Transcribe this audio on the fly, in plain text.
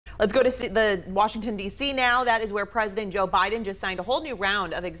Let's go to the Washington, D.C. now. That is where President Joe Biden just signed a whole new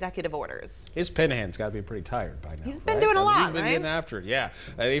round of executive orders. His pen hand's got to be pretty tired by now. He's been doing a lot, He's been getting after it, yeah.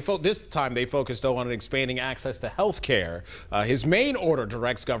 This time they focused, though, on expanding access to health care. His main order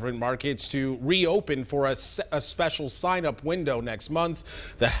directs government markets to reopen for a special sign-up window next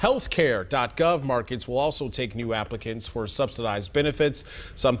month. The healthcare.gov markets will also take new applicants for subsidized benefits,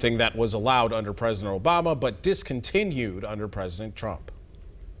 something that was allowed under President Obama but discontinued under President Trump.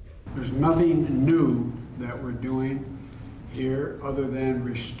 There's nothing new that we're doing here other than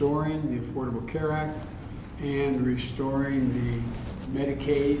restoring the Affordable Care Act and restoring the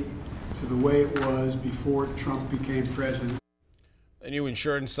Medicaid to the way it was before Trump became president. The new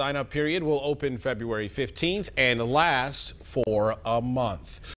insurance sign-up period will open February 15th and last for a month.